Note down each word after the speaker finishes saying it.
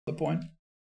The point.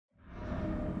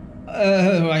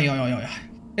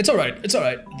 It's alright, it's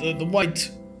alright. The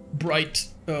white, bright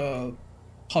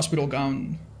hospital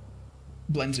gown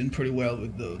blends in pretty well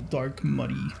with the dark,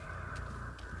 muddy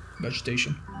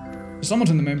vegetation.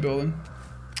 Someone's in the main building.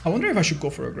 I wonder if I should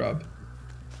go for a grab.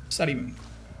 Is that even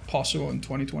possible in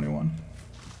 2021?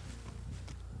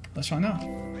 Let's find out.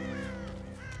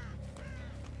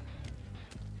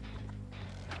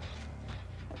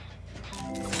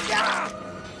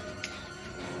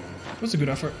 That was a good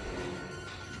effort.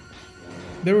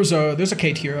 There's a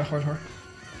Kate here. I heard her.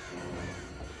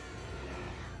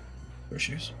 There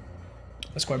she is.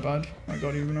 That's quite bad. I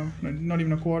got even know. Not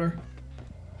even a quarter.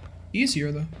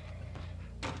 Easier though.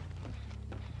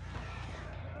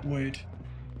 Wait.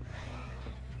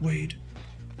 Wait.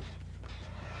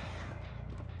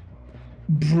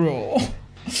 Bro.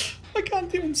 I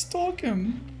can't even stalk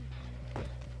him.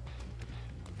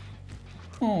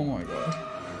 Oh my god.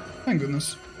 Thank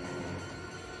goodness.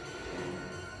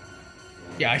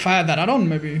 Yeah, if I had that add-on,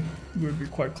 maybe we would be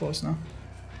quite close now.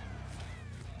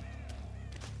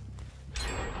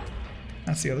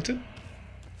 That's the other two.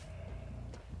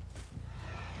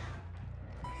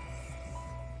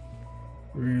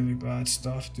 Really bad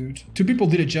stuff, dude. Two people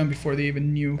did a gem before they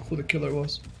even knew who the killer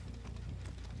was.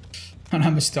 And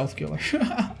I'm a stealth killer.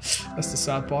 That's the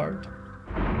sad part.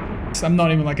 So I'm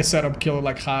not even like a setup killer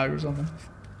like Hag or something.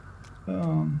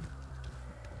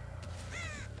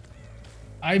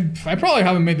 I probably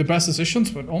haven't made the best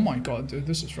decisions, but oh my god, dude,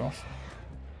 this is rough.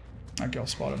 That girl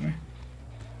spotted me.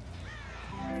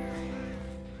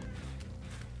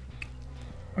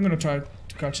 I'm gonna try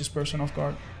to catch this person off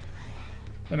guard.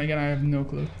 Then again, I have no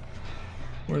clue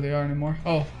where they are anymore.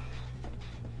 Oh.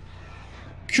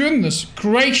 Goodness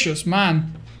gracious,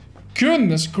 man.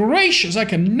 Goodness gracious, I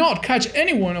cannot catch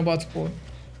anyone about the board.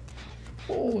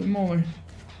 Holy moly.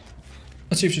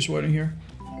 Let's see if she's waiting here.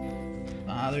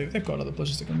 Nah, they've got other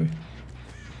places they can be.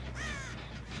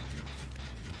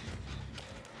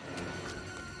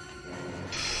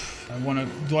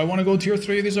 Do I wanna go tier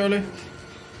 3 this early?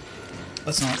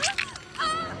 Let's not.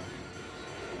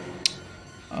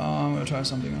 I'm gonna try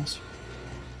something else.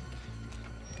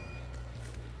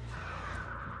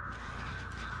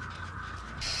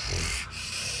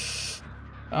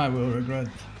 I will regret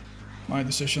my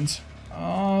decisions.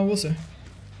 We'll see.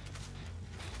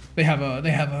 They have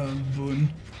a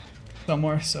boon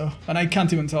somewhere, so, and I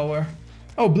can't even tell where.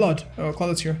 Oh, blood. Oh,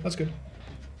 Claudette's here. That's good.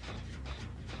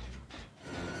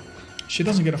 She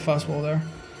doesn't get a fastball there.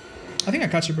 I think I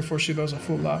catch her before she does a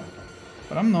full lap,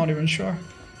 but I'm not even sure.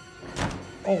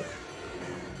 Oh,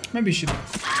 maybe she did.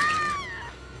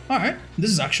 All right,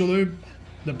 this is actually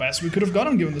the best we could have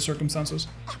gotten given the circumstances.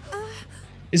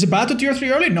 Is it bad to tier 3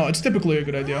 early? No, it's typically a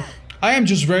good idea. I am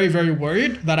just very, very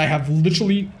worried that I have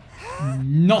literally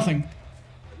nothing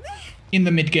in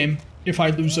the mid game if I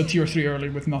lose a tier 3 early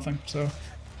with nothing. So,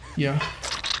 yeah.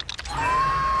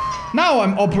 Now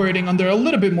I'm operating under a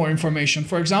little bit more information.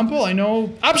 For example, I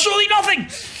know absolutely nothing!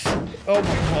 Oh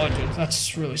my god, dude,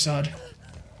 that's really sad.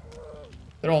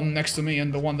 They're all next to me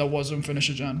and the one that wasn't finished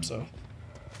a gen, so...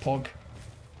 Pog.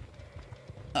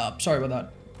 Sorry about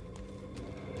that.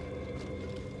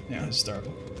 Yeah, this is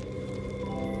terrible.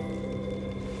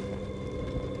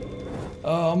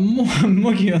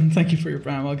 Mugian, thank you for your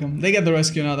prime welcome. They get the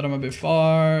rescue now that I'm a bit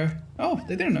far. Oh,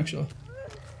 they didn't actually.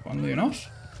 Funnily enough.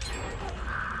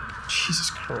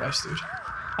 Jesus Christ, dude.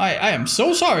 I am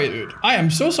so sorry, dude. I am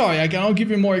so sorry. I cannot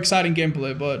give you more exciting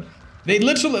gameplay, but they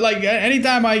literally, like,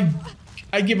 anytime I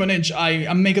give an inch,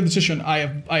 I make a decision,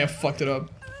 I have fucked it up.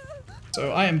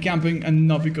 So I am camping, and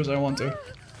not because I want to.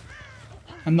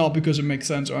 And not because it makes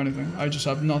sense or anything. I just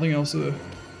have nothing else to do.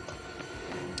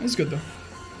 It's good though.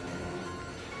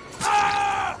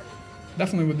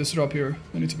 Definitely with this drop here,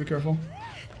 we need to be careful.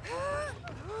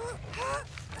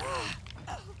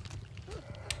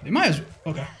 They might as well.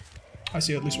 Okay. I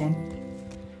see at least one.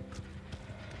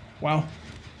 Wow.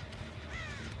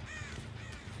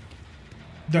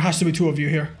 There has to be two of you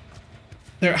here.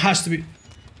 There has to be.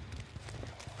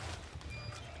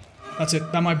 That's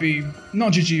it. That might be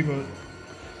not GG, but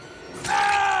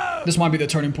this might be the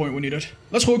turning point we needed.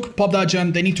 Let's hook, pop that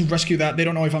gen. They need to rescue that. They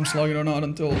don't know if I'm slugging or not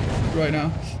until right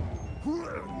now.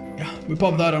 Yeah, we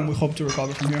pop that and we hope to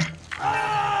recover from here.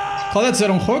 Claudette's set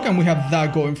on hook and we have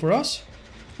that going for us.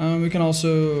 We can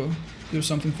also do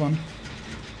something fun.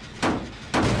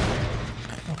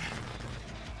 Okay.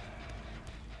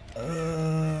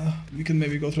 We can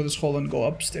maybe go through this hole and go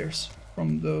upstairs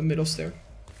from the middle stair.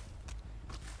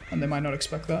 And they might not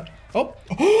expect that. Oh!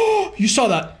 Oh! You saw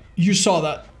that! You saw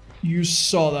that! You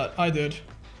saw that. I did.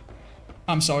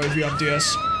 I'm sorry if you have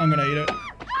DS. I'm gonna eat it.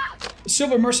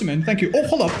 Silver Mercyman, thank you. Oh,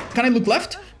 hold up. Can I look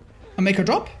left and make her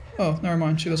drop? Oh, never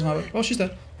mind. She doesn't have it. Oh, she's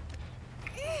dead.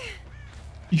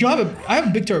 You have a... I have a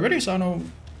big turret already, so I don't know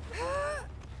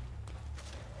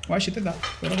why she did that.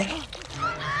 Whatever.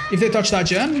 If they touch that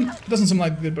gen, it doesn't seem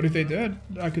like they did, but if they did,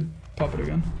 I could pop it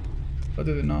again. But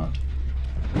they did not.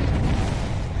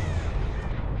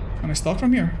 Can I stalk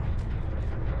from here?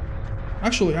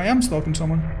 Actually, I am stalking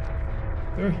someone.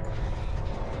 There.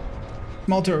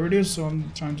 Small turret radius, so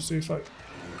I'm trying to see if I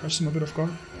catch them a bit off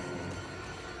guard.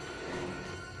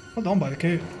 Well done by the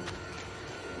cave.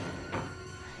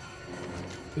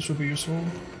 This will be useful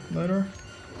later.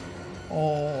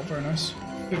 Oh, very nice.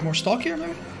 A bit more stock here,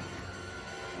 maybe?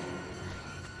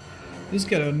 Let's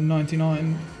get a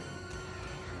 99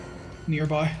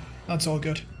 nearby. That's all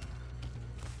good.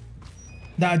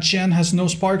 That gen has no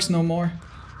sparks no more.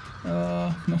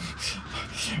 No.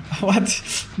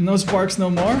 What? No sparks no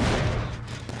more?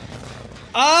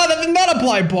 Ah, that did not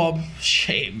apply, Bob.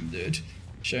 Shame, dude.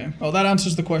 Shame. Oh, that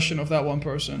answers the question of that one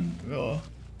person.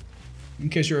 In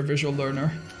case you're a visual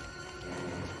learner.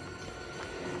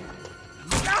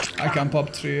 I can pop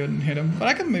 3 and hit him, but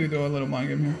I can maybe do a little mind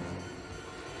game here.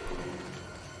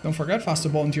 Don't forget, faster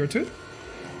volunteer too.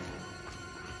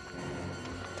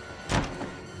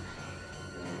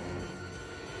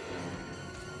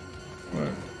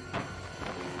 Where?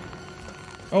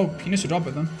 Oh, he needs to drop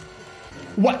it then.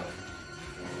 What?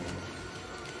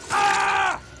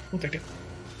 We'll take it.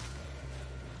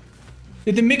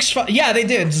 Did they mix? Yeah, they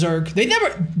did, Zerg. They never...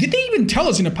 Did they even tell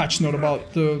us in a patch note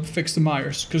about the fix the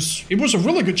Myers? Because it was a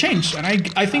really good change, and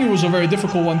I think it was a very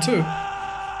difficult one too.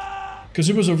 Because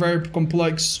it was a very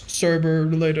complex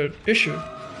server-related issue.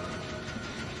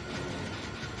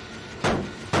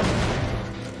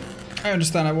 I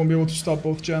understand I won't be able to stop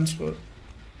both gens, but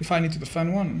if I need to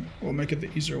defend one, we'll make it the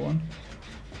easier one.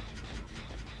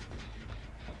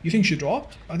 You think she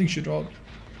dropped? I think she dropped.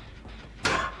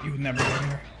 You would never get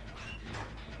here.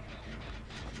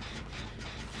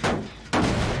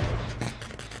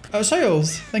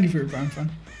 Soils, thank you for your ground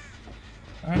fan.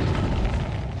 Alright.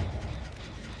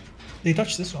 They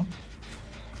touched this one.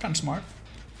 Kinda smart.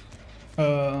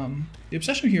 The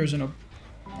obsession here is in a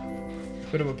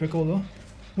bit of a pickle though.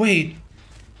 Wait,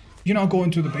 you're not going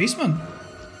to the basement?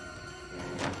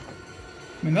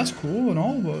 I mean, that's cool and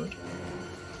all, but...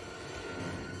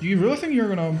 Do you really think you're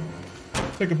gonna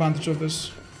take advantage of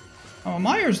this? Oh,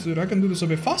 Myers, dude, I can do this a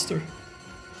bit faster.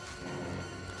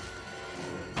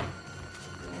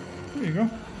 There you go.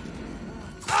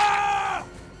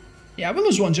 Yeah, we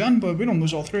lose one gen, but we don't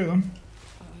lose all 3 of them.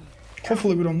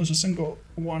 Hopefully we don't lose a single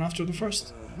one after the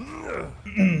first.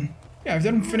 Yeah, if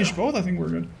they don't finish both, I think we're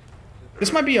good.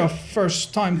 This might be our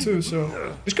first time too,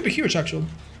 so... This could be huge, actually.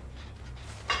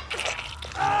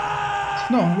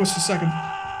 No, it was the second.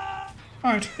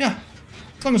 Alright, yeah.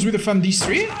 As long as we defend these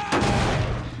 3.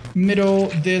 Middle,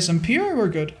 this, and Pier, we're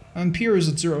good. And Pier is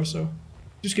at 0, so...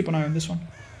 Just keep an eye on this one.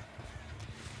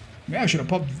 Maybe I should have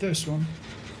popped this one.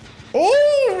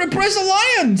 Oh! Repress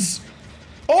Alliance!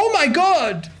 Oh my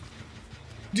god!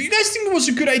 Do you guys think it was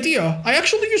a good idea? I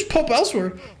actually used pop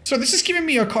elsewhere. So this is giving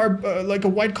me a card, like a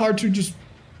white card to just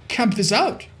camp this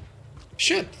out.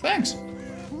 Shit, thanks.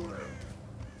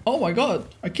 Oh my god.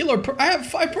 A killer I have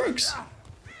 5 perks.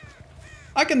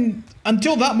 I can...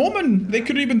 Until that moment, they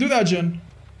couldn't even do that, gen.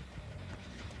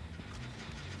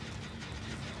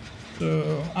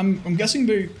 So, I'm guessing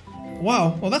they...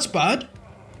 Wow, well that's bad.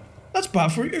 That's bad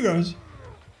for you guys.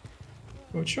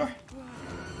 But sure.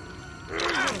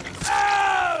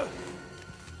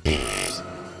 This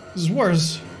is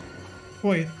worse.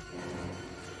 Wait.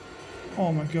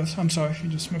 Oh my god, I'm sorry, you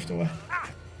just moved away.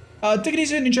 Take it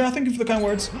easy, Ninja, thank you for the kind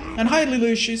words. And hi,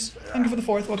 Lilushis, thank you for the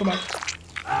 4th, welcome back.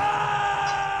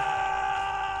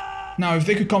 Now, if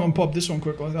they could come and pop this one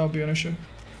quickly, that would be an issue.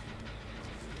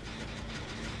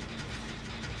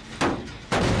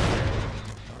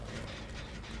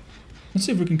 Let's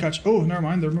see if we can catch... Oh, never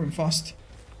mind, they're moving fast.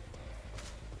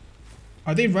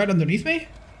 Are they right underneath me?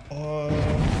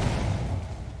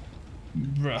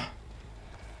 Bruh.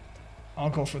 I'll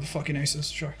go for the fucking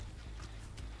aces, sure.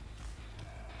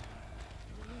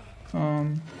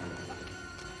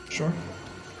 Sure.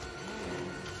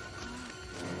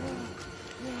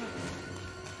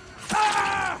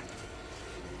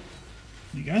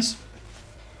 You guys?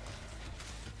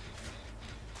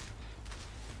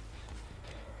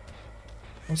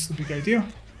 What's the big idea?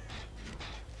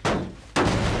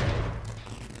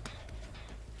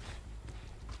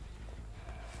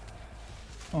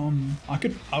 I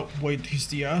could outweight his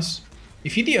DS.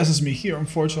 If he DS's me here,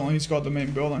 unfortunately, he's got the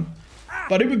main building.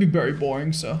 But it would be very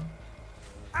boring, so...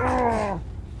 I'm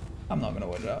not gonna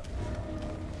wait it out.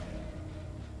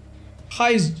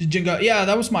 High Jenga. Yeah,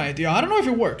 that was my idea. I don't know if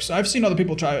it works. I've seen other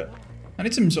people try it. And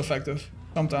it seems effective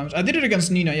sometimes. I did it against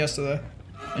Nina yesterday.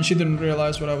 And she didn't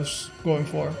realize what I was going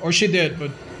for. Or she did,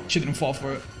 but she didn't fall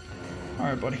for it.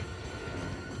 Alright, buddy.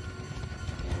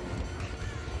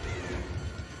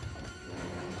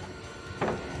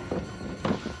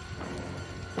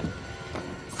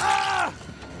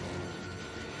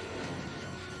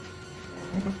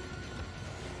 Okay.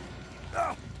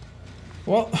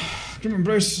 Well, Grim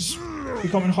Embrace is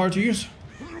becoming hard to use.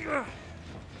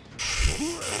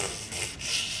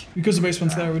 Because the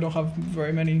basement's there, we don't have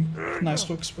very many nice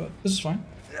hooks, but this is fine.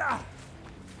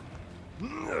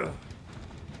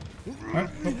 Alright,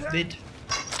 oh, dead.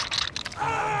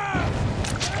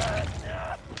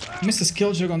 Missed a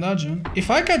skill check on that, Jen.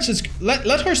 If I catch this,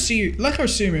 let her see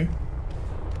me.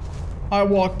 I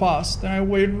walk past, then I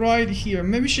wait right here.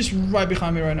 Maybe she's right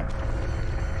behind me right now.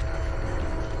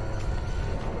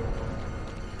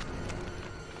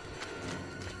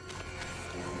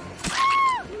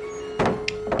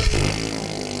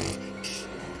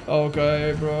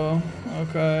 Okay, bro.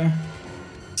 Okay.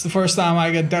 It's the first time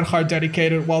I get that hard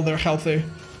dedicated while they're healthy.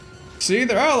 See,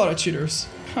 there are a lot of cheaters.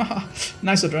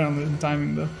 Nice adrenaline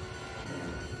timing, though.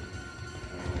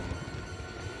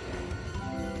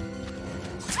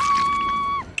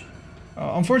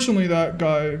 Unfortunately, that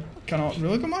guy cannot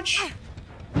really do much.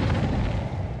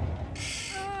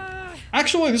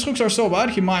 Actually, these hooks are so bad,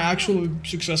 he might actually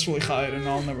successfully hide and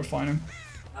I'll never find him.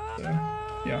 So,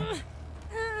 yeah.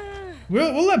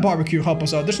 We'll let barbecue help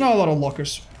us out. There's not a lot of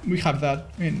lockers. We have that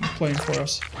in playing for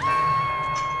us.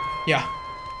 Yeah.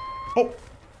 Oh,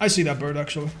 I see that bird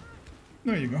actually.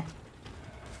 There you go.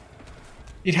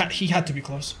 He had to be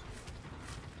close.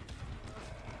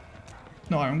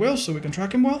 No iron wheels, so we can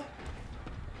track him well.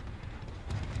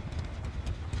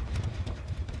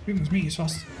 Goodness me, he's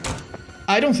fast.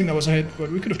 I don't think that was a hit,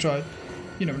 but we could have tried.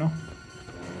 You never know.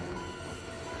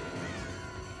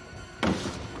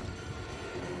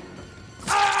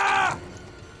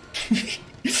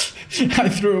 I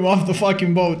threw him off the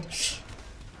fucking boat.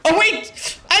 Oh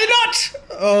wait! I did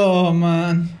not! Oh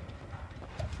man.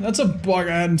 That's a bug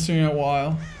I hadn't seen in a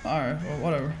while. Alright, well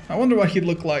whatever. I wonder what he'd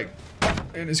look like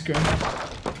in his game.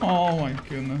 Oh my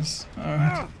goodness.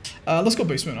 Alright. Let's go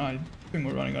basement. I think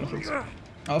we're running out of hooks.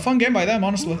 Fun game by them,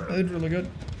 honestly. They did really good.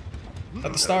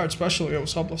 At the start especially, it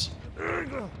was hopeless.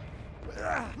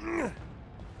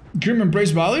 Grim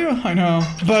Embrace value? I know.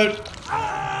 But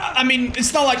I mean,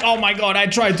 it's not like, oh my god, I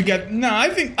tried to get. No, I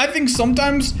think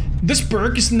sometimes this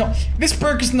perk is not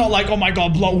like, oh my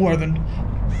god,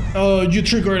 Bloodwarden. You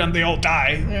trigger it and they all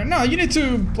die. No, you need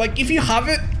to, like, if you have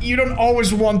it, you don't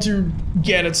always want to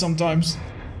get it sometimes.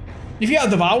 If you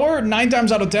have Devour, 9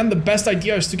 times out of 10, the best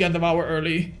idea is to get Devour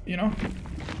early, you know?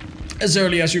 As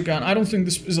early as you can. I don't think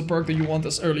this is a perk that you want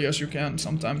as early as you can.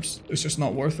 Sometimes it's just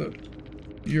not worth it.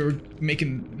 You're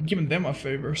giving them a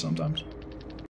favor sometimes.